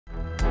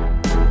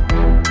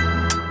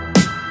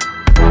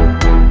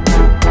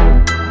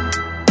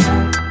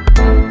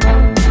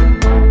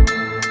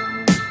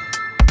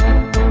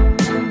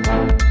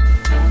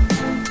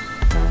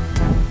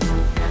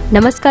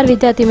નમસ્કાર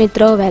વિદ્યાર્થી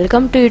મિત્રો,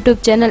 welcome to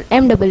YouTube channel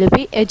MWP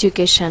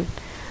education.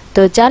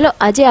 તો ચાલો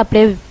આજે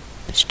આપણે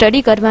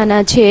સ્ટડી કરવાના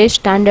છે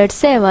સ્ટાન્ડર્ડ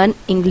 7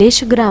 ઇંગ્લિશ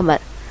ગ્રામર।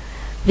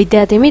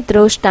 વિદ્યાર્થી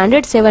મિત્રો,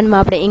 સ્ટાન્ડર્ડ 7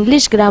 માં આપણે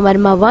ઇંગ્લિશ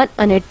ગ્રામરમાં 1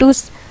 અને 2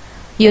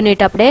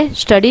 યુનિટ આપણે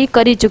સ્ટડી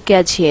કરી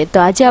ચૂક્યા છીએ।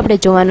 તો આજે આપણે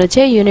જોવાનું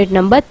છે યુનિટ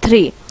નંબર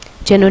 3,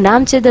 જેનું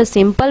નામ છે the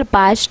simple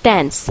past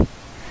tense.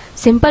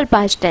 Simple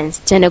past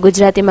tense, જેને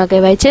ગુજરાતીમાં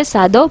કહેવાય છે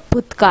સાદો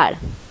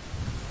ભૂતકાળ।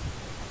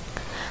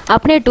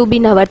 આપણે two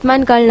Bina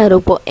વર્તમાનકાળના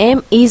Rupo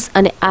M, is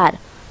અને આર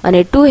અને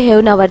ટુ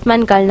હેવના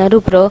વર્તમાનકાળના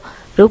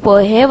રૂપો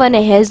હેવ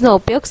અને હેઝનો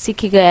ઉપયોગ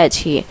શીખી ગયા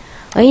છીએ।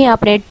 અહીં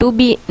આપણે ટુ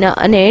બીના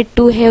અને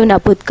ટુ હેવના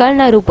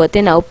ભૂતકાળના રૂપો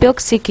તેના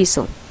ઉપયોગ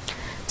શીખીશું।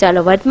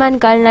 ચાલો,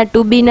 વર્તમાનકાળના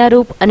ટુ બીના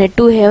રૂપ અને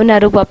ટુ હેવના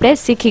રૂપ આપણે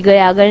શીખી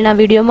ગયા આગળના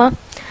વિડીયોમાં।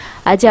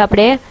 આજે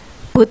આપણે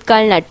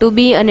ભૂતકાળના ટુ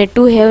બી અને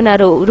ટુ હેવના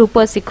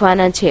રૂપો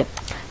શીખવાના છે।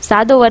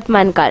 સાદો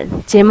વર્તમાનકાળ,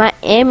 જેમાં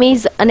એમ,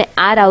 ઇઝ અને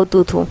આર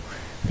આવતું હતું।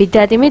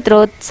 વિદ્યાર્થી મિત્રો,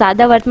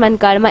 સાદા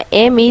વર્તમાનકાળમાં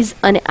એમ, ઇઝ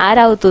અને આર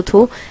આવતું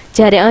હતું,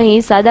 જ્યારે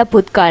અહીં સાદા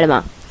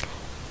ભૂતકાળમાં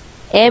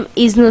એમ,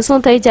 ઇઝનું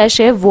શું થઈ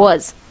જશે?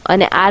 વોઝ,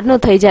 અને આરનું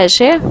થઈ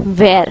જશે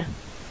વેર।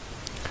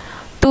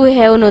 ટુ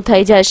હેવનું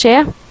થઈ જશે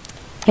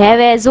હેવ,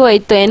 એઝ હોય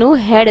તો એનું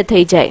હેડ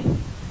થઈ જાય।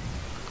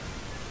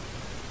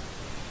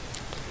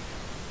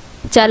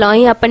 ચાલો,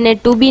 અહીં આપણને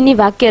ટુ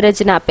બીની વાક્ય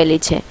રચના આપેલી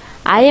છે।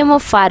 આઈ એમ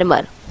અ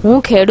ફાર્મર,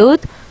 હું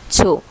ખેડૂત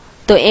છું।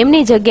 તો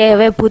એમની જગ્યાએ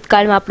હવે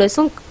ભૂતકાળમાં આપણે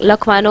શું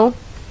લખવાનું?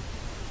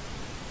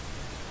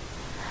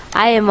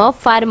 આઈ એમ અ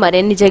ફાર્મર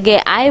એની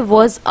જગ્યાએ આઈ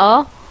વોઝ અ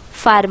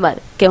ફાર્મર,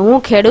 કે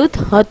હું ખેડૂત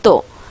હતો।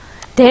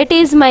 ધેટ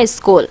ઇઝ માય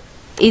સ્કૂલ,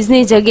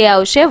 ઇઝની જગ્યાએ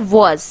આવશે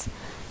was.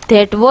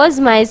 That was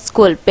my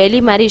school,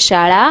 પહેલી મારી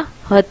શાળા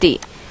હતી।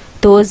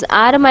 ધોઝ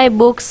આર માય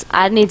બુક્સ,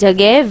 આરની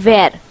જગ્યાએ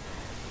વેર।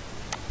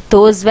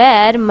 Those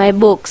wear my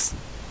books.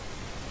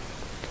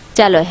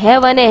 ચાલો,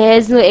 હેવ અને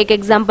હેઝનું એક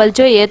એક્ઝામ્પલ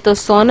જોઈએ તો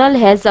સોનલ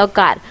હેઝ અ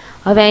કાર।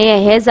 હવે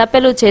અહીંયા હેઝ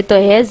આપેલું છે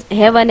તો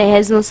હેવ અને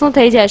હેઝનું શું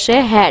થઈ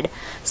જશે? હેડ।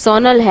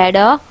 સોનલ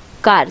હેડ અ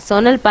કાર,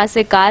 સોનલ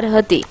પાસે કાર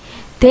હતી।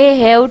 ધે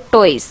હેવ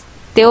ટોયસ,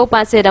 તેઓ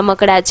પાસે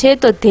રમકડા છે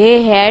તો ધે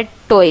હેડ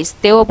ટોયસ,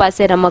 તેઓ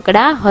પાસે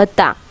રમકડા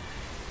હતા।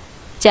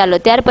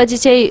 ચાલો, ત્યાર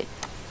પછી છે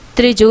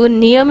ત્રીજું,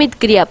 નિયમિત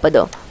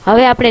ક્રિયાપદો।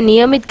 હવે આપણે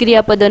નિયમિત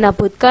ક્રિયાપદોના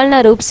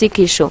ભૂતકાળના રૂપ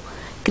શીખીશું।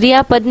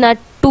 ક્રિયાપદના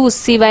ટુ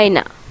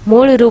સિવાયના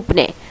મૂળ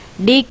રૂપને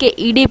ડી કે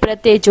ઈડી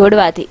પ્રત્યે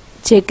જોડવાથી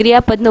જે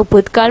ક્રિયાપદનું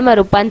ભૂતકાળમાં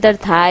રૂપાંતર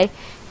થાય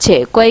છે।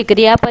 કોઈ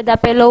ક્રિયાપદ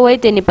આપેલો હોય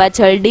તેની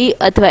પાછળ ડી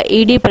અથવા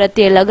ઈડી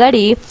પ્રત્યે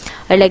લગાડી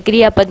એટલે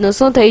ક્રિયાપદનું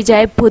શું થઈ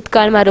જાય?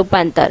 ભૂતકાળમાં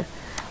રૂપાંતર।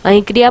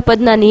 અહીં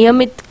ક્રિયાપદના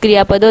નિયમિત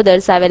ક્રિયાપદો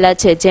દર્શાવેલા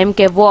છે, જેમ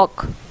કે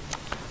walk,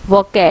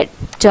 વોકેડ,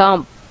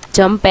 jump,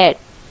 જમ્પેડ,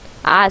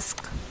 ask,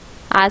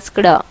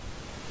 asked,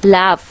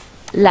 laugh,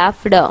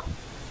 લાફડ,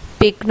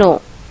 પીકનો,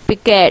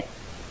 પીકેડ,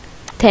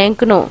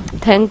 થેન્કનું,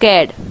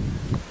 થેન્કેડ।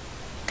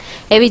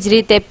 એવી જ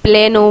રીતે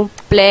પ્લેનું,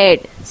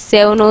 પ્લેડ,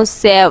 સેવનું,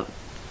 સેવ,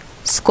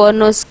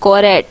 સ્કોરનું,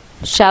 સ્કોરેડ,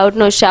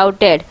 શાઉટનું,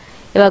 શાઉટેડ,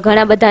 એવા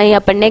ઘણા બધા અહીં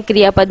આપણને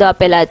ક્રિયાપદો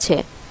આપેલા છે,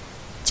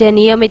 જે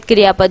નિયમિત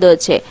ક્રિયાપદો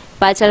છે।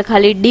 પાછળ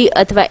ખાલી ડી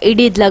અથવા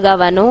ઈડી જ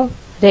લગાવવાનું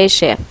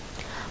રહેશે।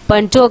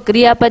 પણ જો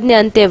ક્રિયાપદને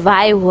અંતે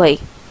વાય હોય,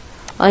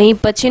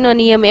 અહીં પછીનો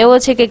નિયમ એવો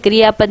છે કે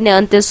ક્રિયાપદને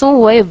અંતે શું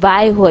હોય?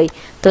 વાય હોય।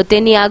 તો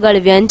તેની આગળ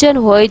વ્યંજન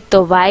હોય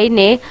તો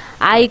વાયને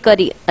આઈ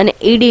કરી અને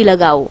ઈડી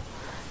લગાવવું।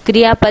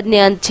 ક્રિયાપદને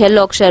અંત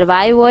છેલ્લો અક્ષર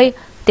વાય હોય,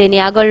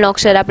 તેની આગળનો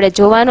અક્ષર આપણે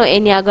જોવાનો,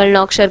 એની આગળનો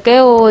અક્ષર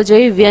કયો હોવો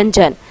જોઈએ?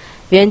 વ્યંજન।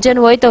 વ્યંજન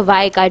હોય તો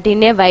વાય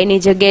કાઢીને વાયની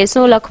જગ્યાએ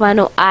શું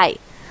લખવાનું? આઈ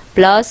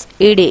પ્લસ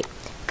ઈડી।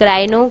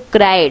 ક્રાયનું,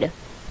 ક્રાઇડ,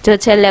 જો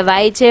છેલ્લે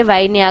વાય છે,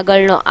 વાયની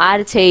આગળનો આર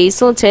છે, એ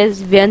શું છે?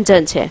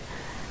 વ્યંજન છે,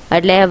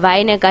 એટલે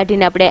વાયને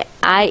કાઢીને આપણે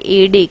આઈ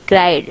ઈડી,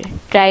 ક્રાઇડ।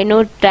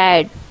 ટ્રાયનું,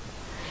 ટ્રાયડ।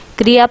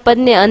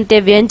 ક્રિયાપદને અંતે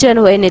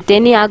વ્યંજન હોય ને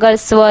તેની આગળ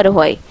સ્વર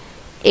હોય,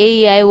 એ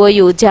આઈ ઓ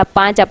યુ, જ્યાં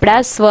 5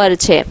 આપણા સ્વર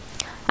છે।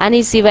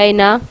 આની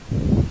સિવાયના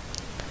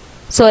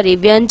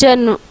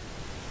વ્યંજન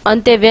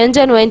અંતે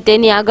વ્યંજન હોય ને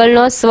તેની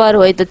આગળનો સ્વર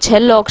હોય તો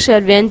છેલ્લો અક્ષર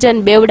વ્યંજન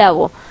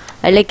બેવડાવો,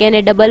 એટલે કે એને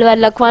ડબલ વાર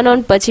લખવાનો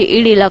ને પછી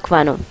ઈડી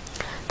લખવાનું।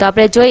 તો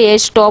આપણે જોઈએ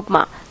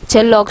સ્ટોપમાં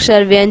છેલ્લો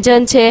અક્ષર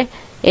વ્યંજન છે,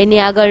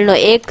 એની આગળનો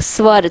એક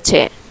સ્વર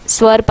છે,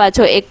 સ્વર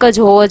પાછો એક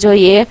જ હોવો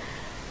જોઈએ।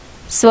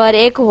 સ્વર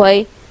એક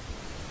હોય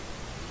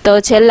તો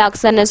છેલ્લા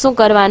અક્ષરને શું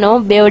કરવાનો?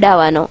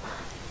 બેવડાવવાનો।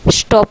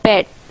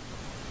 સ્ટોપેટ,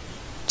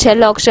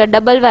 છેલ્લો અક્ષર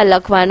ડબલ વાર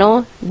લખવાનો,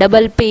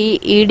 ડબલ પી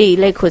ઈડી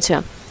લખ્યું છે।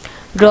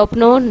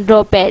 ડ્રોપનું,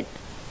 ડ્રોપેડ,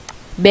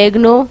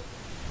 બેગનું,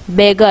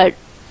 બેગડ।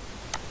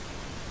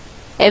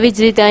 એવી જ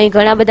રીતે અહીં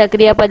ઘણા બધા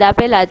ક્રિયાપદ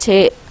આપેલા છે।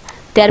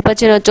 ત્યાર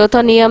પછીનો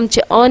ચોથો નિયમ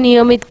છે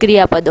અનિયમિત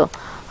ક્રિયાપદો।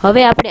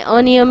 હવે આપણે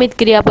અનિયમિત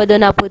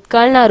ક્રિયાપદોના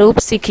ભૂતકાળના રૂપ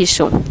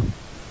શીખીશું।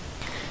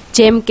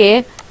 જેમ કે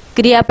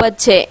ક્રિયાપદ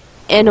છે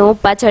એનું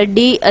પાછળ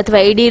ડી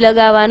અથવા ઈડી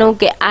લગાવવાનું,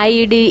 કે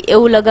આઈડી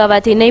એવું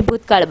લગાવવાથી નહીં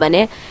ભૂતકાળ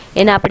બને,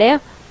 એને આપણે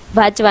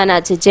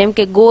વાંચવાના છે। જેમ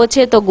કે ગો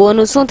છે તો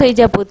ગોનું શું થઈ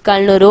જાય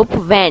ભૂતકાળનું રૂપ?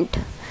 વેન્ટ।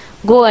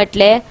 ગો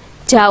એટલે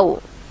જાવું,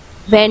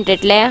 વેન્ટ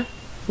એટલે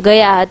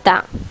ગયા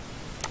હતા।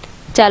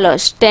 ચાલો,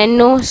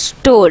 સ્ટેન્ડનું,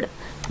 સ્ટૂડ,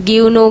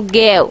 ગીવનું,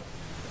 ગેવ,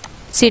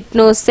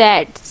 સીટનું,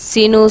 સેટ,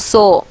 સીનું,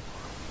 સો,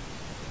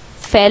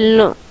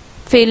 ફેલનું,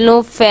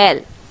 ફીલનું, ફેલ,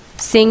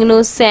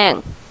 સિંગનું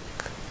સેંગ,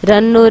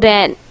 રનનું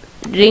રેન,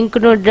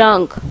 ડ્રિંકનું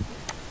ડ્રંક,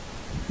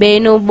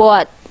 બેનું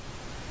both,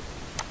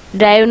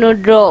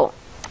 ડ્રાઈવનું draw,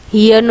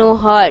 હિયરનું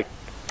hurt,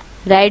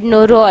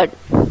 રાઇડનું road,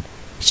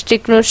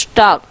 સ્ટીકનું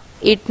stuck,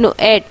 ઈટનું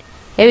at.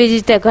 એવી જ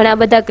રીતે ઘણા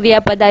બધા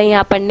ક્રિયાપદ અહીં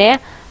આપણને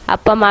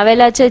આપવામાં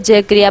આવેલા છે,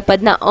 જે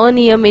ક્રિયાપદના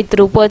અનિયમિત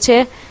રૂપો છે,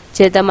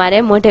 જે તમારે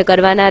મોઢે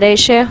કરવાના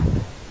રહેશે,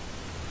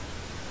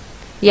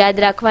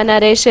 યાદ રાખવાના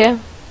રહેશે.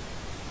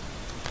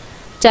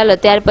 ચાલો,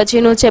 ત્યાર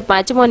પછીનું છે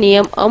પાંચમો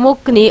નિયમ.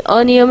 અમુકની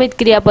અનિયમિત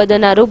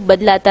ક્રિયાપદોના રૂપ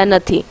બદલાતા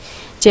નથી,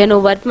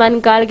 જેનું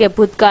વર્તમાનકાળ કે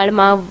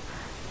ભૂતકાળમાં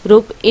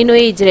રૂપ એનું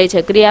એ જ રહે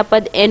છે.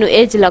 ક્રિયાપદ એનું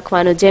એ જ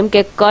લખવાનું. જેમ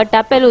કે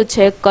કટ આપેલું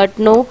છે,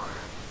 કટનું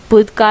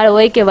ભૂતકાળ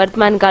હોય કે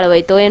વર્તમાનકાળ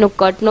હોય તો એનું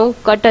કટનું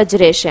કટ જ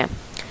રહેશે.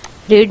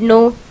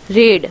 રીડનું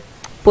રીડ,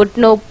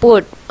 પુટનું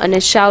પુટ અને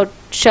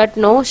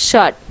શર્ટનું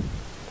શર્ટ.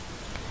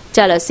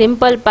 ચાલો,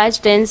 સિમ્પલ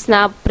પાસ્ટ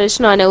ટેન્સના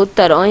પ્રશ્નો અને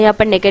ઉત્તરો. અહીં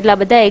આપણને કેટલા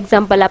બધા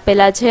એક્ઝામ્પલ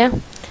આપેલા છે.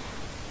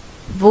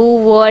 વુ,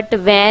 વોટ,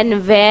 વેન,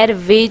 વેર,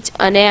 વિચ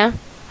અને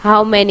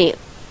હાઉ મેની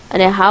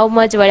અને હાઉ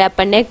મચ વડે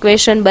આપણને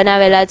ક્વેશ્ચન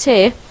બનાવેલા છે,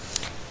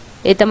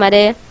 એ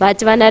તમારે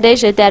વાંચવાના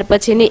રહેશે. ત્યાર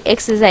પછીની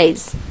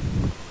exercise.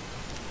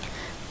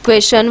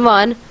 Question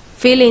 1.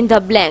 Fill in the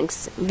blanks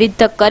with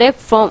the correct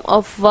form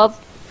of verb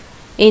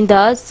in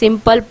the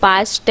simple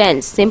past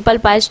tense. Simple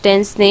past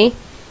ટેન્સની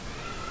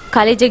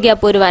ખાલી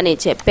જગ્યા પૂરવાની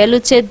છે.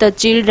 પહેલું છે ધ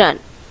ચિલ્ડ્રન,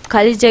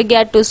 ખાલી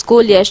જગ્યા ટુ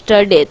સ્કૂલ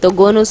યસ્ટરડે, તો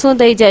ગોનું શું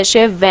થઈ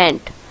જશે?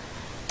 વેન્ટ.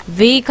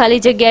 વી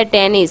ખાલી જગ્યા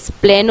ટેનિસ,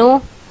 પ્લેનું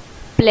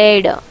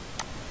પ્લેડ,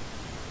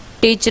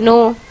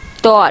 ટીચનું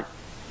ટોટ,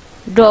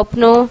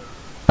 ડ્રોપનું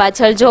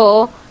પાછળ જો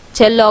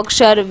છેલ્લો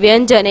અક્ષર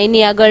વ્યંજન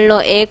એની આગળનો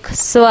એક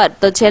સ્વર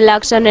તો છેલ્લા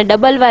અક્ષરને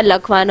ડબલ વાર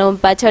લખવાનો,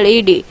 પાછળ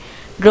ઈડી.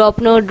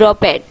 ડ્રોપનું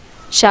ડ્રોપેડ,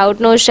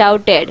 શાઉટનું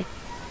શાઉટેડ,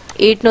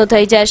 ઈટનું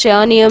થઈ જશે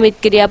અનિયમિત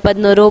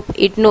ક્રિયાપદનું રૂપ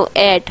ઈટનું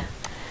એટ.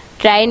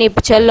 ટ્રાયની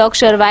છેલ્લો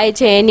અક્ષર વાય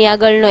છે એની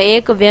આગળનો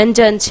એક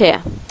વ્યંજન છે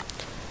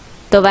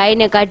તો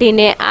વાયને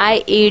કાઢીને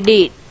આઈ ઈ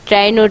ડી.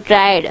 ટ્રાયનું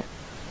ટ્રાયડ,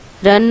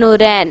 રનનું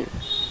રેન,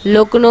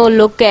 લુકનું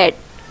લુકેટ,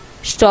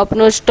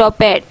 સ્ટોપનું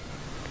સ્ટોપેડ,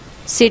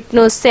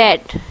 સીટનું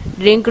સેટ,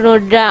 ડ્રિંકનું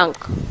ડ્રંક,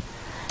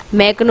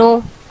 મેકનું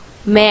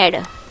મેડ,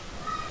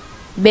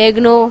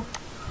 બેગનું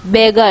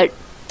બેગડ,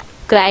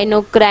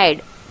 ક્રાયનું ક્રાઇડ.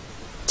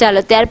 ચાલો,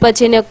 ત્યાર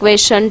પછીનો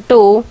question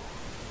 2.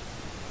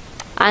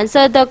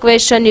 Answer the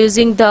question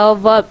using the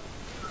verb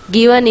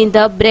given in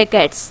the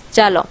brackets.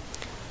 ચાલો,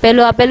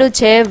 પેલું આપેલું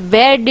છે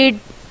where did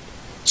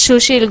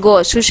Sushil go.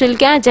 Sushil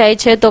ક્યાં જાય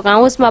છે? તો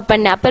કાઉન્સમાં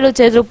આપણને આપેલું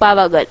છે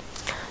પાવાગઢ,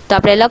 તો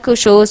આપણે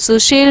લખીશું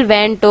Sushil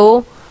went to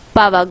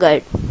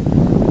Pavagadh.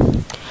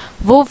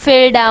 વુ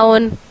fell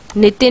down,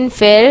 Nitin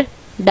fell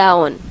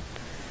down.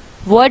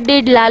 What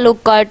did Lalu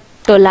cut?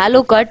 તો Lalu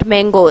cut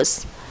મેંગોસ.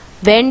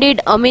 When did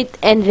Amit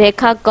and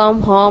Rekha come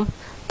home?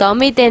 તો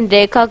Amit and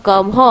Rekha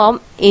come home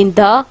in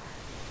the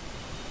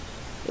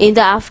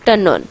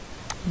afternoon.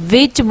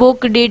 Which book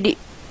did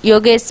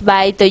Yogesh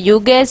by? તો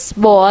Yogesh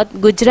both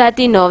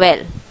Gujarati novel.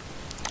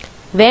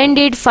 When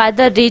did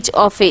father rich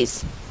office?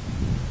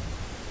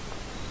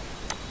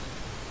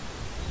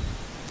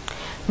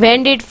 When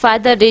did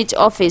father reach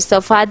office? So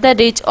father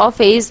reach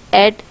office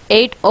at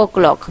 8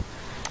 o'clock.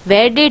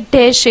 Where did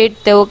they sit?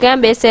 તેઓ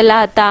ક્યાં બેસેલા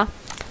હતા?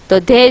 તો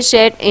they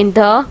sat in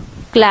the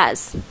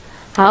class.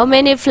 How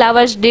many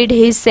flowers did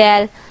he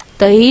sell?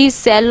 તો he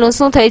sell નું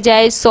શું થઈ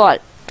જાય? sold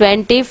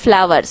 20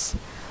 flowers.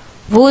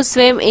 Who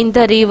swim in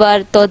the river?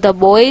 તો the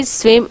boys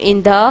swim in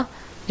the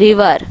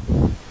river.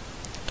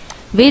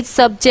 Which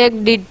subject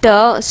did the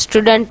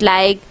student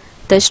like?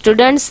 The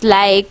students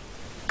like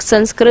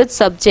Sanskrit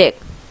subject.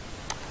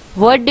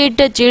 What did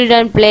the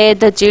children play?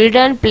 The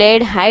children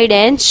played hide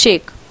and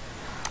seek.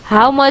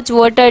 How much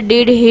water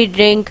did he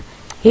drink?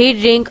 He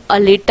drank a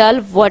little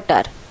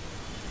water.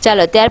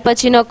 ચાલો, ત્યાર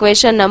પછીનો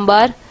question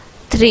number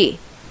 3.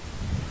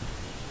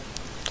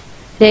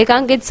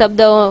 રેખાંકિત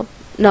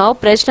શબ્દોનો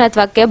પ્રશ્નાર્થ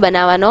વાક્ય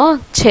બનાવવાનો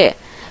છે.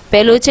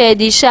 પહેલું છે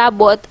દિશા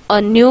બોથ અ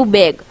ન્યૂ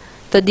બેગ.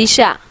 તો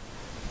દિશા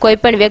કોઈ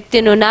પણ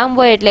વ્યક્તિનું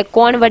નામ હોય એટલે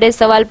કોણ વડે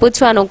સવાલ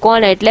પૂછવાનું.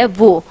 કોણ એટલે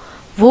વુ.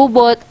 વુ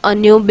બોથ અ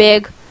ન્યૂ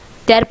બેગ.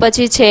 ત્યાર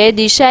પછી છે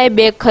દિશાએ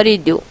બેગ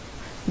ખરીદ્યું.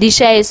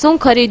 દિશાએ શું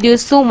ખરીદ્યું?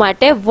 શું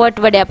માટે? વોટ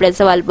વડે આપણે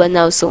સવાલ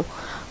બનાવશું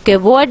કે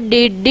what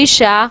did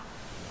Disha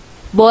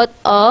both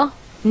a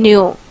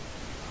new.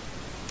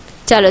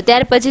 ચાલો,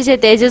 ત્યાર પછી છે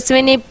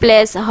તેજસ્વીની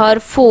place Har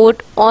foot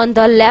on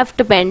the left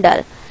pedal.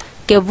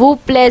 કે વુ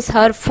place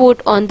Har foot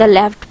on the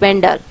left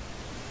pedal.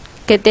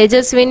 કે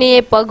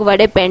તેજસ્વીનીએ પગ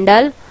વડે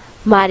પેન્ડલ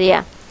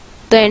માર્યા.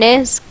 તો એણે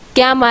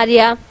ક્યાં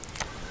માર્યા?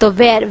 તો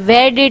વેર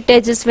ડીડ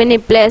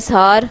તેજસ્વીની પ્લેસ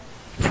હર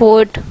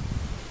ફૂટ.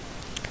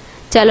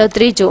 ચાલો,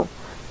 ત્રીજું.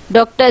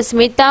 Doctor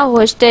Smita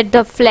hosted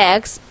the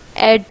flags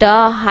at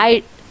the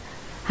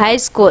high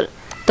school.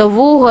 તો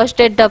વુ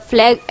hosted the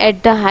flag at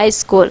the high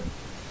school.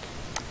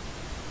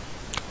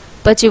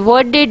 પછી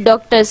what did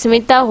doctor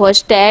Smita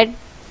hosted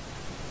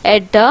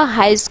at the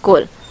high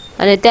school.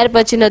 અને ત્યાર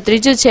પછીનો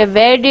ત્રીજું છે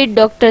where did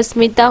doctor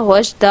Smita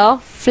host the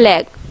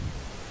flag.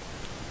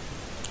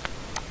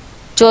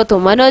 ચોથું.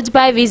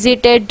 મનોજભાઈ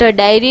visited the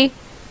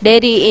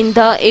dairy in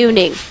the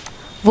evening.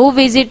 Who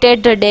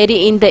visited the dairy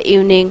in the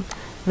evening?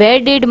 Where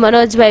did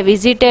Manojbhai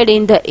visited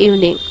in the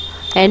evening?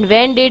 And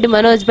when did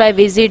Manojbhai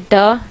visit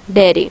the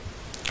dairy?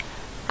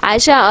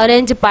 Asha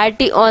arranged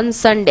party on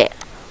Sunday.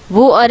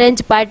 Who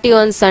arranged party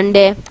on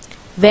Sunday?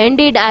 When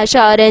did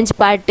Asha arrange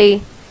party?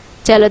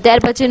 ચાલો ત્યાર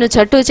પછીનું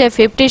છઠ્ઠું છે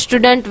 50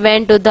 student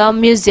went to the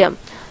museum.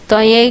 તો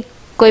અહીંયા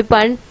કોઈ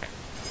પણ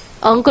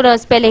અંકનો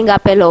spelling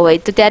આપેલો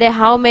હોય તો ત્યારે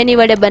હાઉ મેની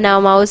વડે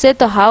બનાવવામાં આવશે.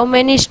 તો how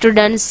many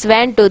students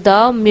went to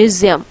the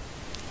museum.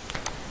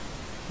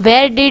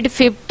 Where did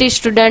 50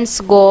 students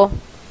go?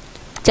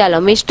 ચાલો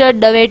mister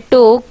Dave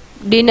took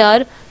dinner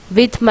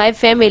with my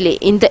family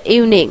in the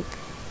evening.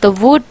 તો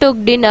વુ ટુક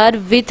dinner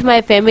with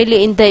my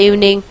family in the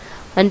evening.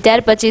 અને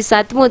ત્યાર પછી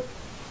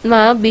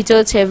સાતમુંમાં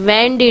બીજો છે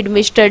when did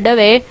mister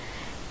Dave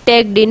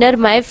tech dinner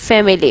my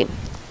family.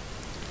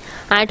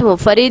 આઠમું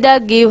ફરીદા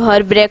give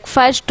Har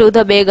breakfast to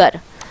the beggar.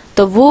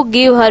 તો વુ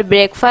give Har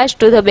breakfast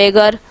to the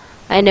beggar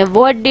અને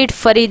what did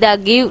ફરીદા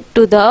give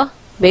to the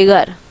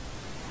beggar.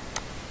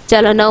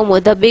 ચાલો નવમું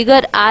the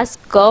beggar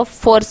ask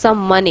for some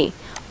money.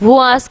 વુ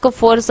ask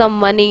for some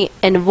money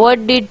and what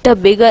did the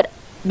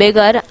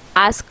beggar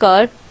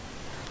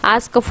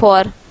ask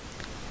for.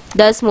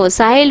 દસમું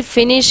Sahil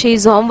finish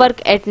his homework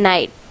at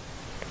night.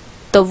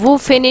 તો વુ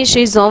finish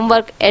his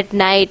homework at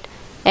night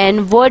and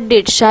what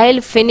did Sahil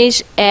finish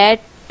at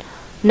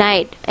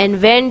night and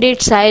when did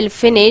Sahil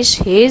finish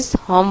his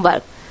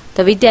homework?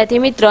 તો વિદ્યાર્થી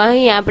મિત્રો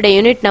અહીં આપણે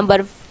unit number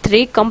 3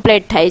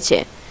 complete થાય છે.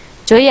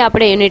 જોઈએ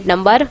આપણે unit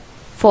number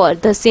 4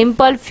 the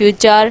simple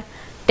future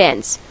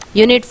tense.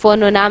 Unit 4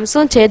 નું નામ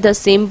શું છે? The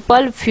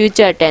simple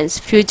future tense.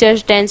 Future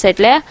tense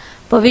એટલે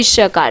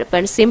ભવિષ્યકાળ,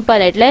 પણ સિમ્પલ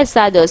એટલે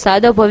સાદો.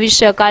 સાદો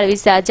ભવિષ્યકાળ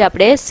વિશે આજે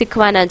આપણે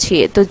શીખવાના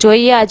છીએ. તો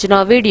જોઈએ આજનો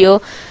વિડીયો.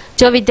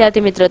 જો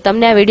વિદ્યાર્થી મિત્રો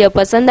તમને આ વિડીયો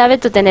પસંદ આવે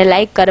તો તેને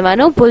લાઇક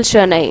કરવાનું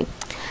ભૂલશો નહીં.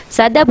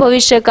 સાદા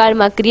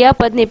ભવિષ્યકાળમાં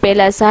ક્રિયાપદની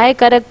પહેલા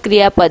સહાયકારક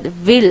ક્રિયાપદ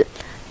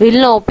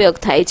વિલનો ઉપયોગ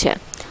થાય છે.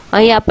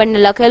 અહીં આપણને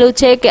લખેલું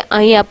છે કે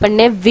અહીં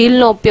આપણને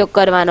વિલનો ઉપયોગ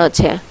કરવાનો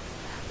છે.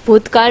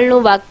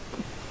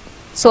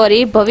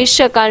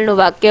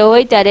 ભવિષ્યકાળનું વાક્ય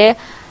હોય ત્યારે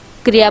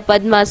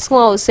ક્રિયાપદમાં શું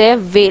આવશે?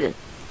 વિલ.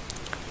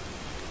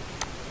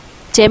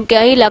 જેમ કે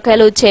અહીં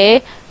લખેલું છે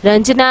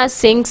રંજના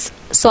સિંગ્સ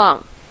સોંગ.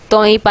 તો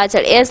અહીં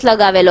પાછળ એસ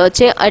લગાવેલો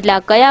છે એટલે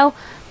આ કયા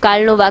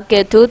કાળનું વાક્ય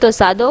થયું? તો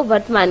સાદો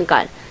વર્તમાન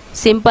કાળ,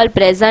 simple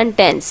present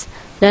tense.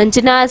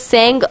 Ranjana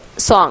sang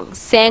song.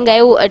 Sang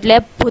આવ્યું એટલે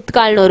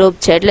ભૂતકાળનું રૂપ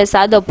છે એટલે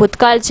સાદો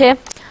ભૂતકાળ છે.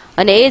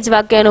 અને એ જ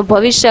વાક્યનું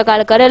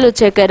ભવિષ્યકાળ કરેલું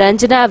છે કે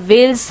રંજના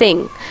વિલ સિંગ.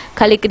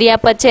 ખાલી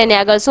ક્રિયાપદ છે અને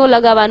આગળ શું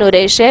લગાવવાનું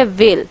રહેશે?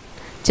 વિલ.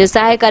 જે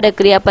સહાયકારક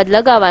ક્રિયાપદ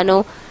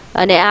લગાવવાનું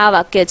અને આ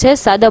વાક્ય છે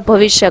સાદો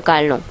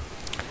ભવિષ્યકાળનું.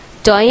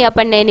 તો અહીં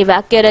આપણને એની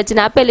વાક્ય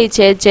રચના આપેલી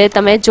છે જે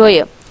તમે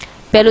જોઈએ.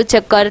 પેલું છે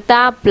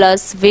કર્તા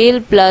પ્લસ વિલ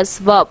પ્લસ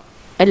વર્બ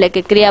એટલે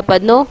કે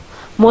ક્રિયાપદનું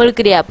મૂળ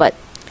ક્રિયાપદ.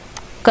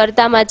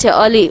 કર્તામાં છે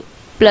અલી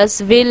પ્લસ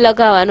વિલ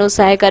લગાવવાનું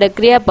સહાયકારક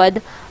ક્રિયાપદ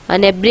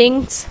અને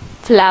બ્રિંગ્સ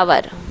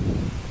ફ્લાવર.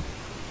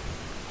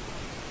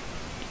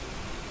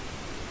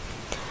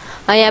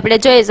 અહીં આપણે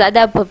જોઈએ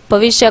સાદા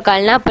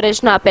ભવિષ્યકાળના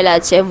પ્રશ્નો આપેલા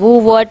છે વુ,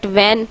 વોટ,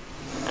 વેન,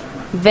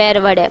 વેર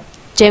વડે.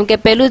 જેમ કે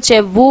પેલું છે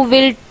who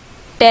will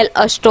tail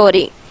a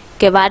story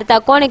કે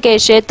વાર્તા કોણ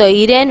કહેશે? તો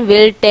Hiren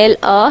will tail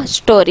a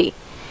story.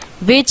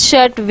 Which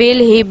shirt will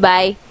he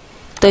by?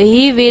 તો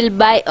he will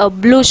buy a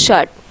blue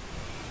shirt.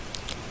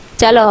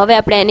 ચાલો હવે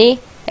આપણે એની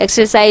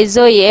એક્સરસાઇઝ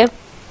જોઈએ.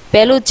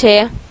 પહેલું છે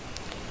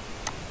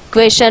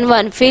question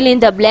 1 fill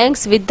in the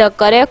blanks with the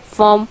correct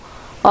form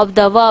of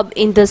the verb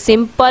in the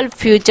simple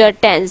future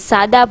tense.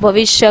 સાદા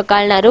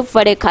ભવિષ્યકાળના રૂપ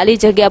વડે ખાલી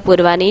જગ્યા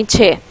પૂરવાની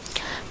છે.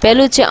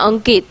 પહેલું છે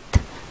અંકિત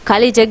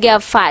ખાલી જગ્યા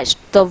ફાસ્ટ.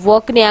 તો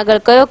વોકની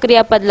આગળ કયો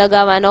ક્રિયાપદ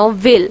લગાવવાનો?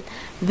 Will.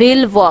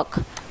 Will walk.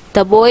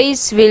 The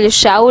boys will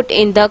shout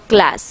in the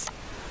class.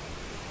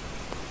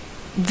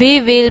 We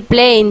will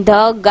play in the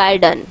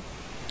garden.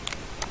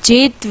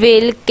 Jeet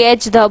will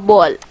catch the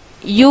ball.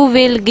 You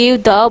will give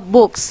the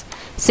books.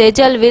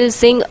 Sejal will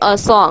sing a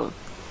song.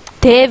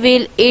 They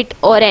will eat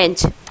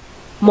orange.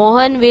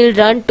 Mohan will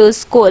run to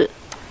school.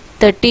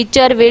 The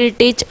teacher will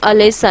teach a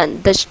lesson.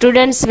 The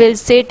students will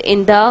sit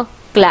in the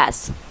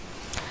class.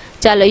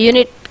 Chalo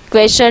unit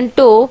question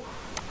 2.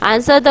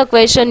 Answer the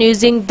question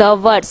using the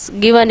words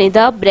given in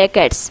the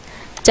brackets.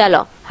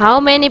 ચાલો how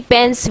many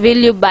Pence will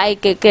you bye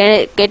કે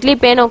કેટલી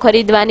પેનો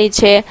ખરીદવાની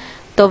છે?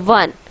 તો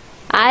 1.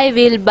 I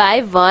will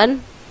buy 1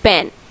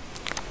 pen.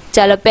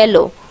 ચાલો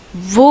પહેલું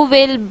who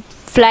will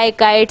fly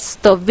kites.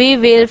 તો we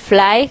will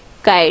fly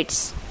kites.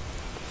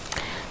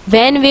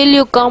 When will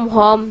you come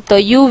home? તો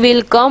you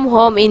will come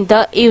home in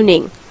the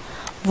evening.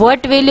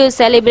 What will you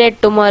celebrate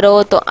tomorrow?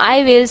 તો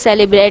I will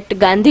celebrate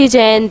Gandhi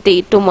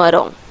Jayanti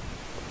tomorrow.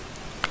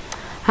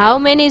 How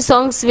many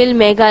songs will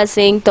Megha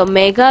sing? તો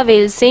Megha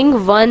will sing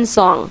 1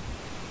 song.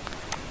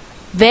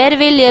 Where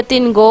will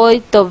Yatin go?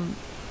 તો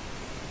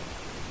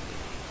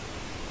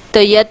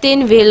Yatin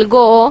will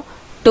go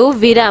to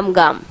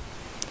Viramgam.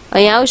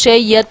 અહીં આવશે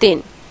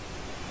યતિન.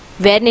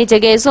 વેરની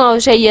જગ્યાએ શું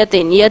આવશે?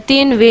 Yatin.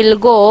 Yatin will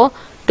go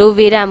to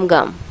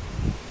Viramgam.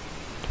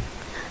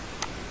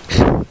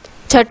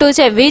 છઠ્ઠું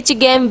છે which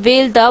game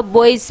will the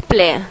boys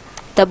play?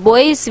 The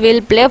boys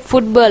will play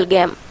football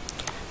game.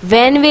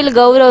 When will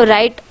Gaurav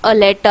write a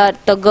letter?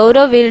 તો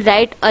ગૌરવ will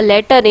write a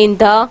letter in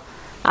the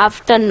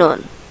afternoon.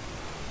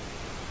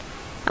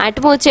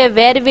 8મું છે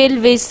where will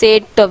we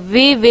sit? તો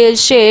we will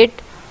sit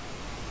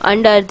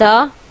under the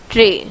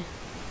tree.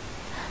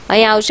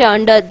 અહીં આવશે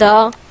under the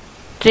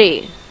tree.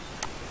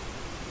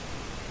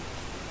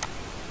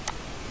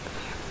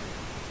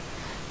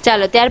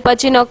 ચાલો ત્યાર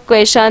પછીનો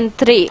question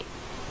 3.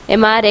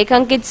 એમાં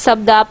રેખાંકિત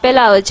શબ્દ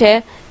આપેલા હોય છે,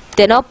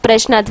 તેનો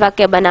પ્રશ્નાર્થ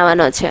વાક્ય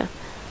બનાવવાનો છે.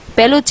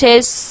 પહેલું છે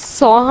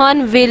Sohan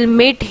will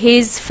meet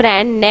his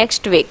friend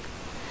next week.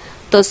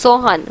 તો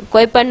સોહન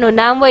કોઈ પણનું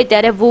નામ હોય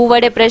ત્યારે વુ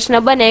વડે પ્રશ્ન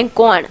બને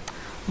કોણ.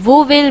 Who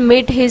will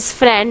meet his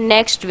friend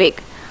next week.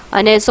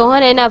 અને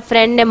સોહન એના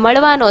ફ્રેન્ડને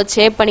મળવાનો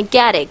છે, પણ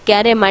ક્યારે?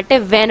 ક્યારે માટે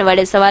વેન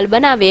વડે સવાલ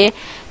બનાવીએ.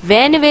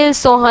 When will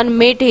Sohan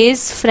meet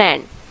his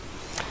friend.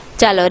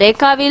 ચાલો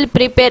રેખા will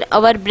prepare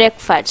hour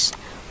breakfast.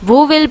 Who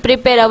will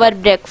prepare hour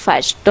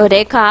breakfast. તો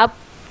રેખા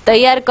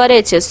તૈયાર કરે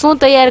છે. શું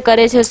તૈયાર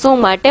કરે છે?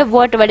 શું માટે?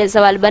 વોટ વડે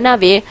સવાલ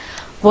બનાવીએ.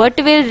 વોટ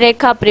વિલ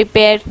રેખા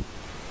પ્રિપેર,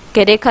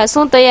 કે રેખા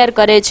શું તૈયાર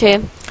કરે છે.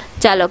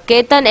 ચાલો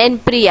Ketan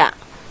and Priya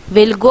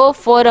will go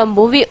for a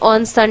movie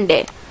on Sunday.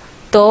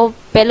 તો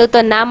પેલું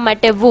તો નામ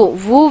માટે વુ.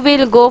 Who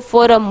will go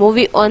for a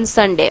movie on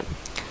Sunday.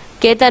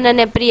 Ketan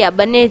અને પ્રિયા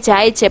બંને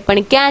જાય છે,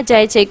 પણ ક્યાં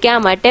જાય છે?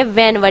 ક્યાં માટે?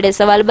 વેન વડે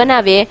સવાલ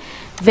બનાવીએ.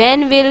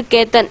 When will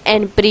Ketan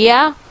and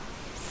Priya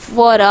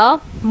for a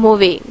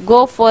movie, go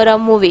for a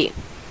movie.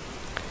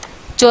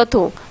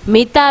 ચોથું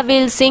Meeta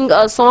will sing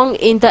a song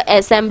in the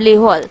assembly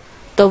hall.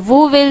 તો who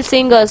will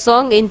sing a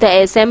song in the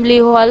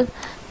assembly hall.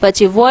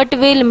 પછી what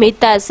will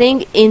Meeta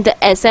Singh in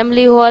the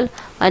assembly hall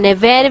અને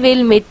where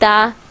will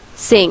Meeta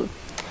સિંગ.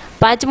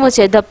 5મું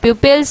છે the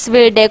pupils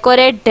will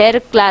decorate there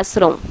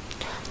classroom.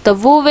 તો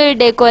who will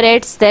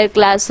decorate there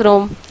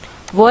classroom.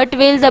 What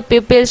will the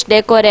pupils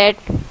decorate.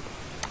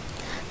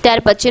 ત્યાર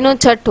પછીનું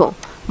 6થું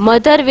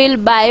mother will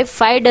buy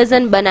 5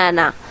 dozen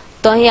banana.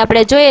 તો અહીં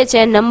આપણે જોઈએ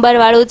છે નંબર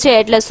વાળું છે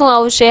એટલે શું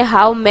આવશે?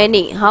 How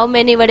many. હાઉ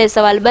મેની વડે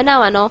સવાલ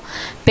બનાવવાનો.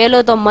 પહેલો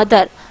તો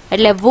મધર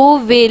એટલે who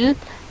will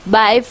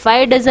buy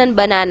 5 dozen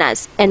બનાનાસ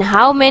and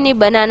how many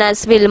બનાનાસ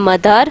will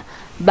mother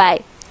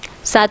by.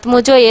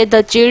 7મું જોઈએ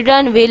the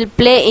children will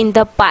play in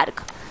the park.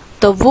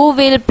 તો who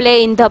will play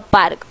in the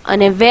park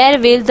અને where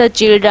will the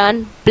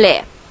children play.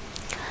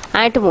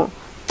 8મું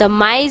the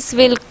mice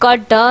will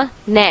cut the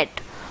net.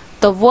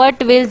 તો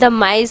what will the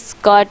mice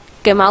cut,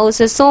 કે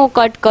માઉસે શું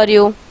cut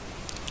કર્યું.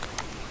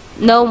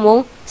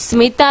 9મું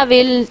Smita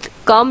will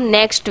come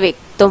next week.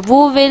 તો who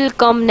will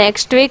come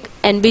next week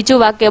and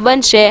બીજું વાક્ય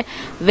બનશે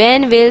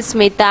when will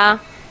Smita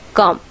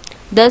કમ.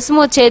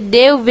 10મું છે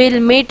દેવ will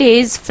meet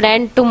his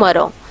friend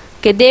tomorrow.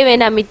 કે દેવ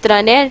એના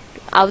મિત્રને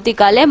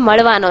આવતીકાલે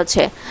મળવાનો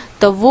છે.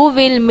 તો who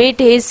will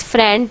meet his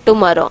friend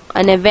tomorrow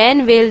અને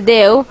when will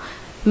Dev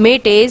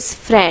meet his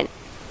friend.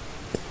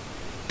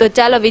 તો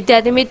ચાલો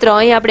વિદ્યાર્થી મિત્રો,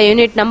 અહીં આપણે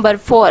unit number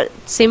 4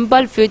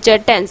 simple future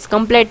tense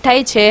complete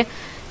થઈ છે.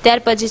 ત્યાર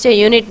પછી છે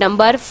unit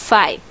number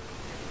 5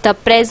 the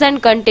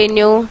present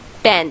continue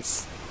tense,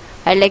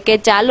 એટલે કે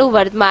ચાલુ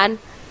વર્તમાન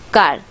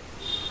કાળ.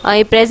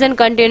 અહીં પ્રેઝન્ટ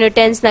કન્ટિન્યુ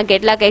ટેન્સના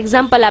કેટલાક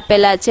એક્ઝામ્પલ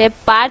આપેલા છે.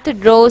 પાર્થ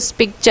ડ્રોઝ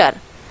પિક્ચર,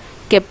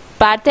 કે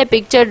પાર્થે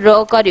પિક્ચર ડ્રો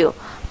કર્યું.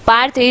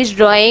 Parth is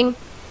drawing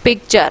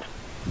picture.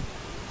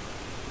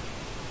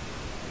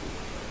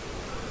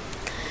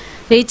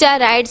 Richa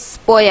rights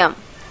poem.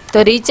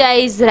 તો રીચા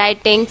ઇઝ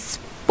રાઇટિંગ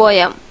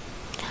પોયમ.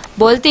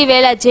 બોલતી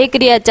વેળા જે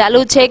ક્રિયા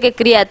ચાલુ છે કે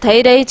ક્રિયા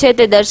થઈ રહી છે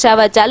તે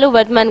દર્શાવવા ચાલુ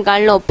વર્તમાન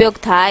કાળનો ઉપયોગ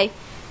થાય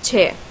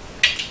છે.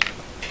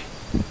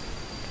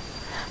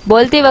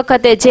 બોલતી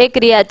વખતે જે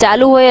ક્રિયા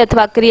ચાલુ હોય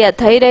અથવા ક્રિયા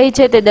થઈ રહી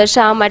છે તે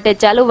દર્શાવવા માટે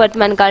ચાલુ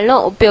વર્તમાન કાળનો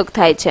ઉપયોગ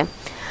થાય છે.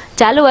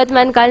 ચાલુ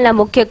વર્તમાન કાળના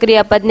મુખ્ય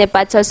ક્રિયાપદને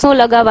પાછળ શું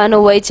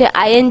લગાવવાનું હોય છે?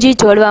 આઈએનજી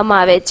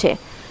જોડવામાં આવે છે.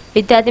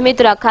 વિદ્યાર્થી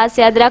મિત્રો ખાસ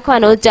યાદ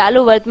રાખવાનું, ચાલુ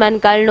વર્તમાન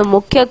કાળનું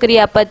મુખ્ય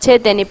ક્રિયાપદ છે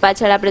તેની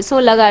પાછળ આપણે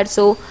શું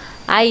લગાડશું?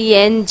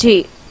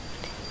 આઈએનજી.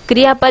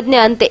 ક્રિયાપદને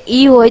અંતે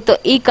ઈ હોય તો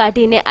ઈ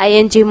કાઢીને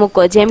આઈએનજી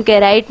મૂકો. જેમ કે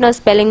રાઇટનો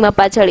સ્પેલિંગમાં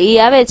પાછળ ઈ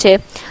આવે છે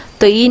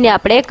તો ઈને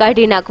આપણે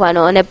કાઢી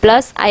નાખવાનો અને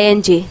પ્લસ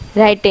આઈએનજી.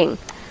 Writing,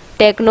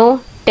 ટેકનું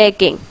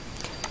taking.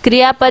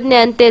 ક્રિયાપદને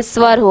અંતે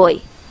સ્વર હોય,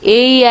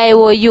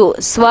 AEIOU,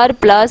 સ્વર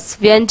પ્લસ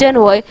વ્યંજન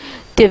હોય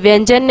તે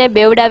વ્યંજનને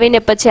બેવડાવીને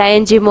પછી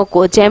આઈએનજી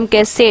મૂકવું. જેમ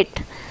કે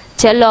સીટ,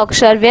 છેલ્લો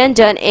અક્ષર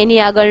વ્યંજન, એની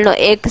આગળનો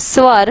એક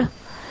સ્વર,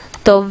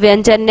 તો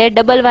વ્યંજનને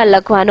ડબલ વાર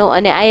લખવાનું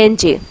અને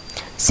આઈએનજી.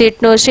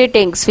 સીટનું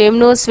sitting,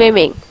 સ્વિમનું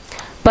swimming.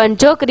 પણ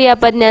જો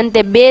ક્રિયાપદને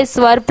અંતે 2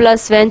 સ્વર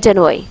પ્લસ વ્યંજન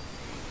હોય,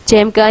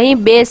 જેમ કે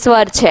અહીં 2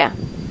 સ્વર છે,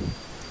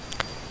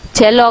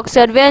 છેલ્લો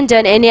અક્ષર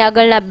વ્યંજન, એની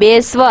આગળના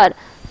 2 સ્વર,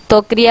 તો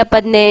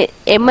ક્રિયાપદને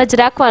એમ જ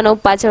રાખવાનું,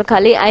 પાછળ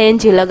ખાલી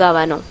આઈએનજી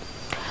લગાવવાનું.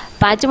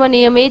 5મો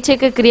નિયમ એ છે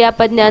કે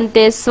ક્રિયાપદને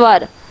અંતે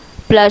સ્વર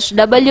પ્લસ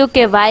W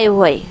કે Y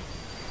હોય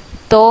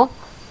તો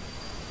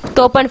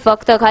પણ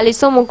ફક્ત ખાલી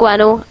શું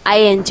મૂકવાનું?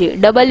 આઈએનજી.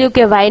 W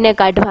કે Y ને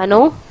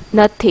કાઢવાનું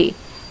નથી.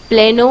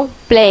 પ્લેનું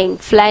પ્લેઇંગ,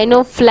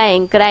 ફ્લાયનું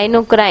ફ્લાઇંગ,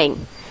 ક્રાયનું ક્રાઇંગ,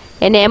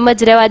 એને એમ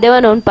જ રહેવા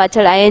દેવાનું,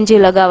 પાછળ આઈએનજી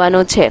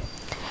લગાવવાનું છે.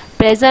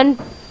 પ્રેઝન્ટ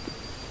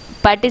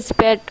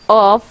પાર્ટિસિપેટ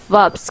ઓફ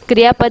વર્બ્સ,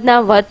 ક્રિયાપદના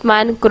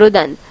વર્તમાન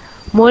કૃદંત.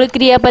 મૂળ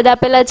ક્રિયાપદ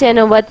આપેલા છે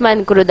એનું વર્તમાન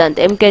કૃદંત,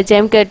 એમ કે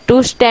જેમ કે ટુ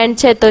સ્ટેન્ડ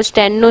છે તો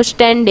સ્ટેન્ડનું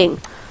standing,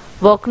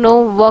 વોકનું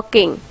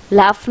walking,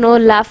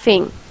 લાફનું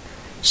laughing,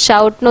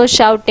 શાઉટનું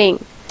shouting,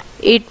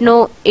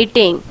 ઈટનું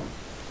eating,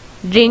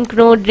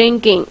 ડ્રિંકનું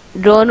drinking,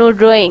 ડ્રોનું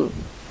drawing,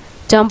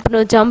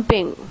 જમ્પનું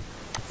jumping,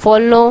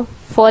 ફોલનું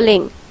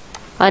falling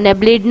અને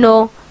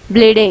બ્લીડનું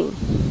બ્લીડિંગ,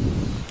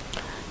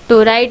 ટુ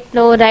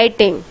રાઇટનું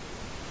રાઇટિંગ.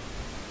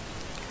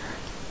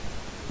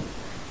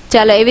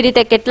 ચાલો એવી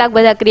રીતે કેટલાક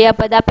બધા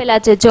ક્રિયાપદ આપેલા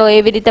છે. જો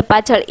એવી રીતે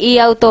પાછળ ઈ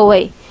આવતો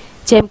હોય,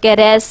 જેમ કે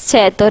રેસ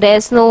છે તો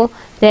રેસનું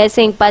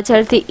રેસિંગ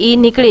પાછળથી ઈ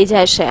નીકળી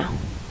જશે.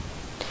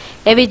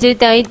 એવી જ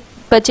રીતે અહીં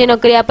પછીનો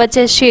ક્રિયાપદ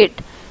છે શીટ.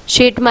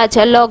 શીટમાં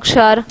છેલ્લો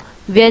અક્ષર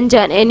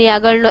વ્યંજન એની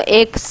આગળનો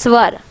એક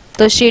સ્વર,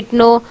 તો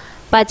શીટનું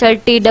પાછળ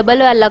ટી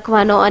ડબલ વાર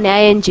લખવાનો અને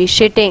આઈએનજી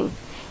શીટિંગ.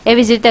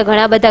 એવી જ રીતે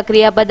ઘણા બધા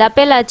ક્રિયાપદ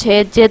આપેલા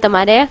છે જે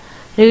તમારે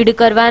રીડ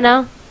કરવાના.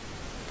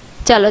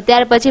 ચાલો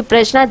ત્યાર પછી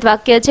પ્રશ્નાર્થ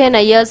વાક્ય છે ને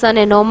યસ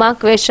અને નો માં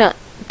ક્વેશ્ચન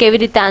કેવી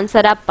રીતે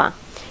આન્સર આપવા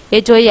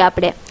એ જોઈએ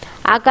આપણે.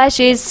 આકાશ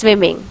ઇઝ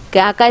સ્વિમિંગ, કે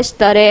આકાશ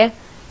તરે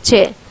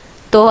છે,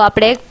 તો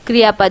આપણે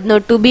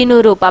ક્રિયાપદનું ટુ બી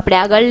નું રૂપ આપણે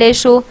આગળ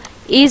લેશું.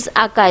 ઇઝ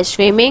આકાશ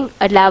સ્વિમિંગ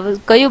એટલે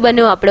કયું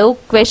બન્યું આપણું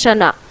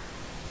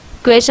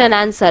ક્વેશ્ચન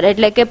આન્સર,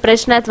 એટલે કે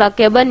પ્રશ્નાર્થ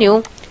વાક્ય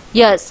બન્યું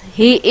yes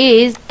he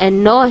is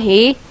and no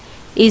he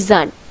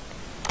isn't.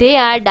 They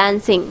are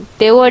dancing,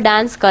 તેઓ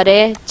ડાન્સ કરે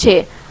છે.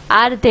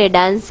 R they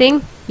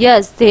dancing?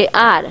 Yes they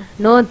are,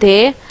 no they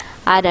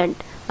aren't.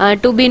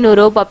 Two બી નું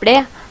રૂપ આપણે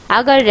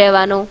આગળ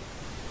રહેવાનું.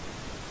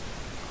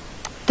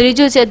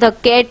 ત્રીજું છે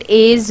ધ કેટ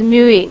ઇઝ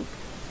મ્યુઇંગ,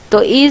 તો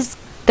is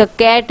the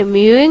cat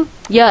મ્યુઇંગ?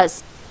 Yes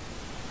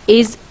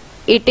is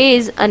it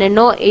is અને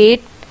નો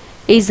ઇટ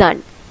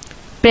ઇઝન્ટ.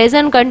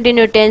 પ્રેઝન્ટ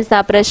કન્ટિન્યુ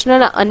ટેન્સના પ્રશ્નો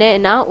અને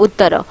એના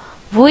ઉત્તરો.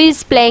 હુ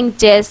ઇઝ પ્લેઇંગ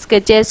ચેસ, કે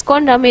ચેસ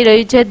કોણ રમી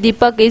રહ્યું છે?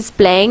 દીપક is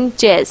playing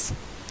chess.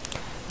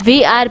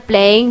 We are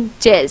playing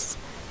chess.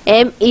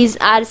 M is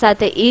R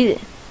સાથે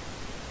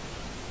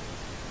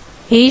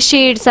હી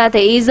શી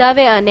સાથે ઇઝ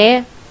આવે અને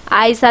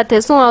આઈ સાથે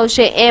શું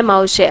આવશે? એમ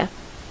આવશે.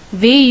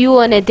 વી યુ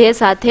અને ધે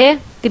સાથે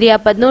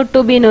ક્રિયાપદનું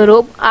ટુ બી નું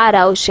રૂપ આર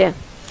આવશે.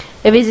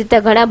 એવી જ રીતે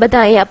ઘણા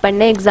બધા અહીં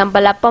આપણને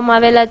એક્ઝામ્પલ આપવામાં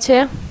આવેલા છે.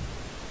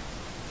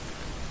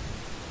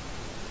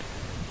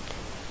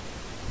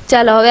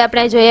 ચાલો હવે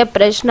આપણે જોઈએ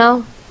પ્રશ્ન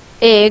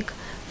 1.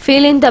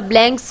 Fill in the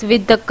blanks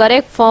with the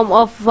correct form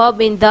of verb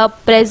in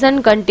the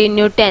present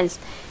continue tense,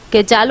 કે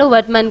ચાલુ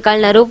વર્તમાન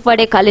કાળના રૂપ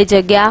વડે ખાલી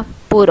જગ્યા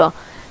પૂરો.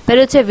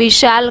 પેલું છે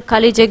વિશાલ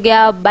ખાલી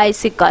જગ્યા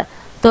બાઇસિકલ,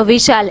 તો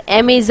વિશાલ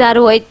એમ ઇઝ આર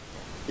હોય,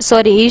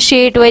 સોરી હી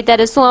શી ઇટ હોય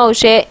ત્યારે શું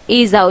આવશે?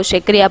 ઇઝ આવશે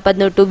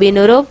ક્રિયાપદનું ટુ બી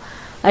નું રૂપ,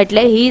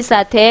 એટલે હી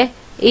સાથે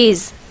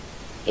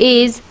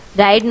ઇઝ.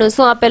 રાઇડનું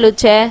શું આપેલું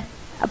છે?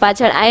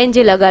 પાછળ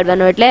આઈએનજી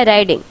લગાડવાનું એટલે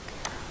riding.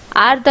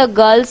 Are the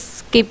girls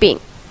keeping.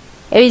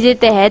 એવી જ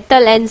રીતે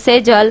હેતલ એન્ડ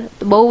સેજલ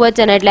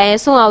બહુવચન એટલે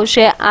અહીંયા શું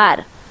આવશે? આર.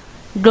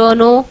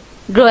 ડ્રોનું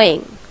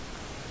ડ્રોઈંગ.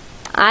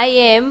 આઈ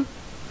એમ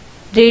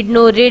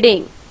રીડનું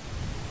રીડિંગ.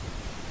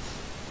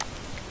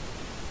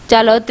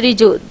 ચાલો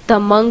ત્રીજું the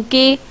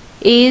monkey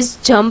is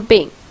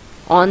jumping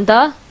on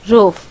the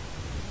roof.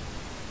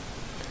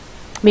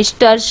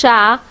 Mister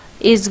Shah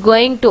is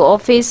going to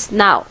office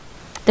now.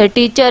 The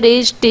teacher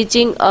is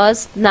teaching us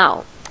now.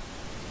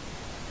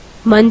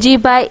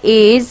 Manjibhai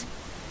is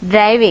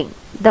driving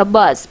the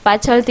bus.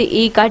 પાછળથી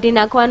ઈ કાઢી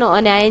નાખવાનો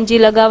અને આઈએનજી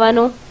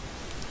લગાવવાનું.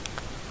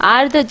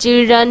 Are the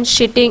children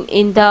sitting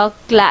in the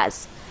class?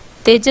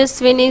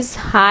 Tejaswini's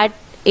heart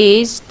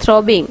is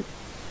throbbing.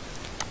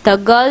 The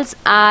girls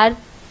are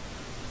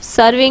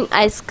serving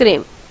ice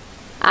cream.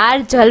 Are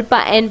Jalpa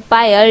and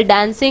Payal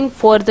dancing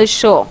for the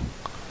show?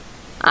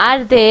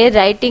 Are they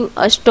writing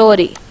a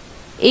story?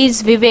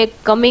 Is Vivek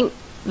coming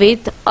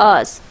with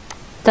us?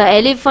 The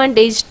elephant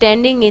is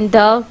standing in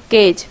the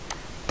cage.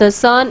 The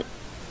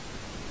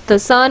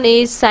sun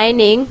is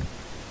shining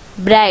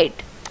bright.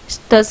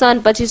 The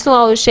sun પછી શું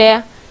આવશે?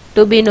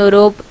 To be નું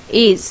રૂપ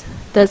is.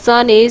 The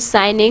sun is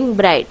shining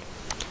bright.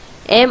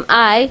 Am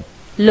I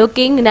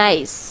looking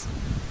nice?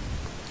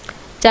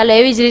 ચાલો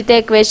એવી જ રીતે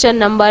question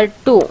number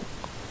 2.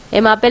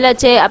 એમ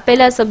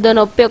આપેલા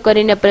શબ્દોનો ઉપયોગ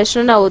કરીને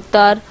પ્રશ્નોના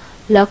ઉત્તર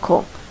લખો.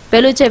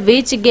 પેલું છે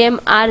which game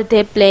R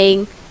they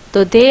playing, તો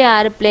they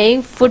are playing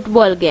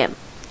football game.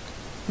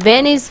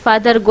 When is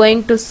father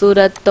going to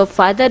Surat, તો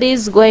father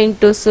is going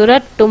to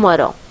Surat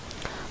tomorrow.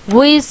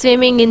 Who is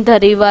swimming in the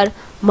river,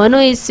 Manu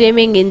is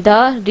swimming in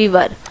the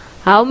river.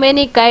 How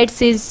many kites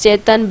is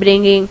Chetan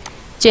bringing?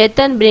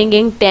 Chetan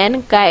bringing 10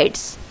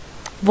 kites.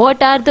 What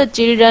are the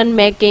children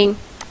making?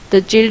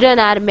 The children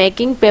are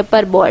making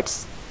paper boats.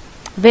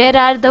 Where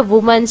are the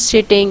women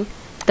sitting?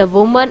 The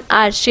women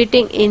are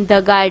sitting in the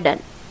garden.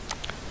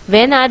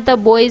 When are the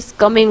boys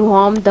coming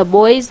home? The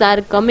boys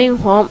are coming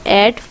home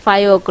at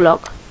 5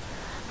 o'clock.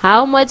 How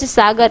much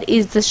sagar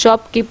is the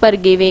shopkeeper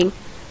giving?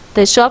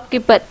 The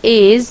shopkeeper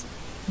is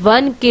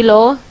 1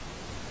 kilo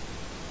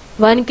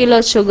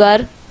sugar.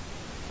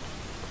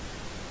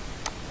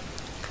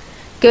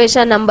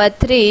 Question number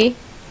 3.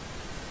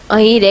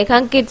 અહીં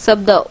રેખાંકિત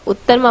શબ્દ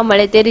ઉત્તરમાં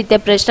મળે તે રીતે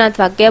પ્રશ્નાર્થ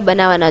વાક્ય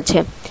બનાવવાના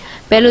છે.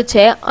 પેલું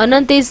છે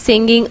અનંત ઇઝ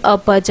સિંગિંગ અ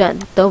ભજન,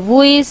 તો who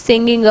is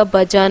singing a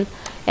Bhajan?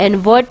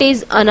 and what is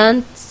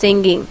Anant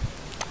singing?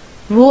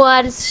 Who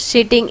are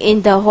sitting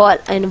in the hall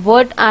and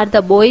what are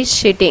the boys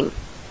sitting?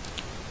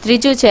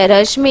 ત્રીજું છે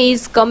Rashmi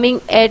is coming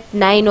at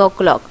 9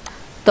 o'clock.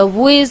 તો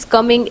who is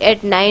coming at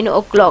 9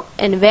 o'clock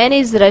and when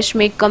is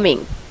Rashmi coming?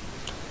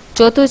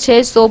 ચોથું છે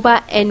શોભા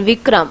and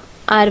Vikram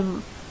are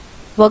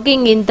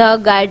walking in the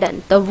garden.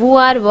 તો who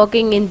are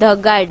walking in the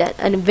garden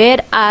and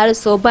where are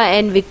Shobha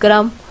and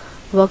Vikram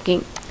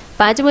walking?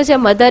 પાંચમું છે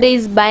mother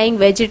is buying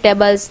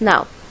vegetables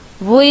now.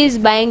 Who is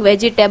buying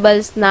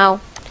vegetables now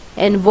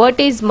and what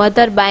is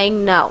mother buying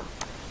now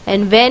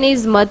and when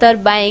is mother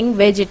buying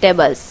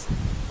vegetables?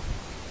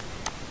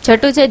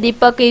 છઠ્ઠું છે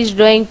દીપક is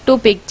drawing 2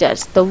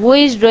 pictures. તો who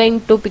is drawing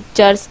 2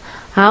 pictures?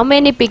 How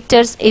many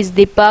pictures is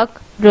Deepak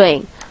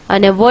drawing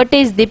અને what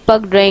is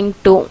Deepak drawing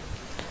 2?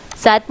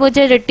 સાતમું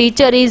છે the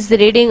teacher is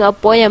reading a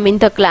poem in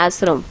the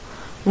classroom.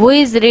 Who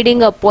is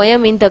reading a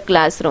poem in the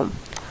classroom?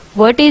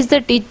 What is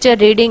the teacher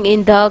reading in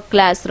the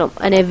classroom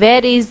and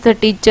where is the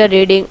teacher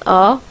reading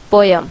a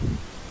poem?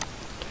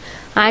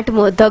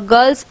 આઠમું the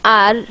girls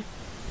are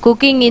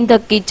cooking in the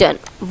kitchen.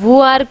 Who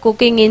are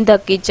cooking in the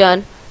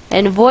kitchen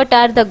and what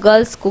are the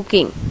girls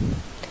cooking?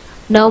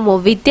 નવમું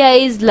Vidya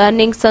is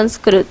learning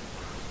Sanskrit.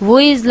 Who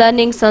is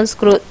learning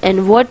Sanskrit and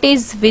what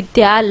is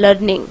Vidya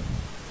learning?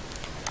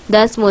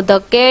 દસમું the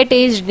cat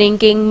is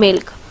drinking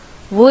milk.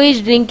 Who is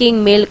drinking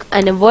milk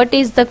and what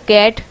is the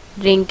cat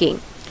drinking?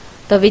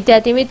 તો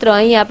વિદ્યાર્થી મિત્રો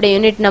અહીં આપણે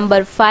unit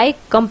number 5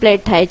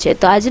 complete થાય છે.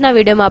 તો આજના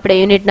વિડીયોમાં આપણે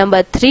યુનિટ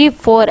નંબર 3,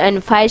 4 અને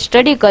 5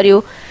 સ્ટડી કર્યું.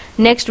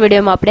 નેક્સ્ટ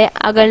વિડીયોમાં આપણે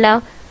આગળના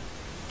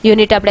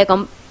યુનિટ આપણે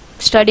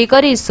સ્ટડી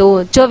કરીશું.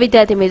 જો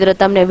વિદ્યાર્થી મિત્રો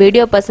તમને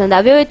વિડીયો પસંદ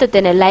આવ્યો હોય તો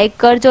તેને લાઇક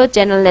કરજો,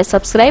 ચેનલને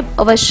સબસ્ક્રાઇબ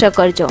અવશ્ય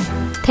કરજો.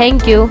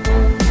 Thank you.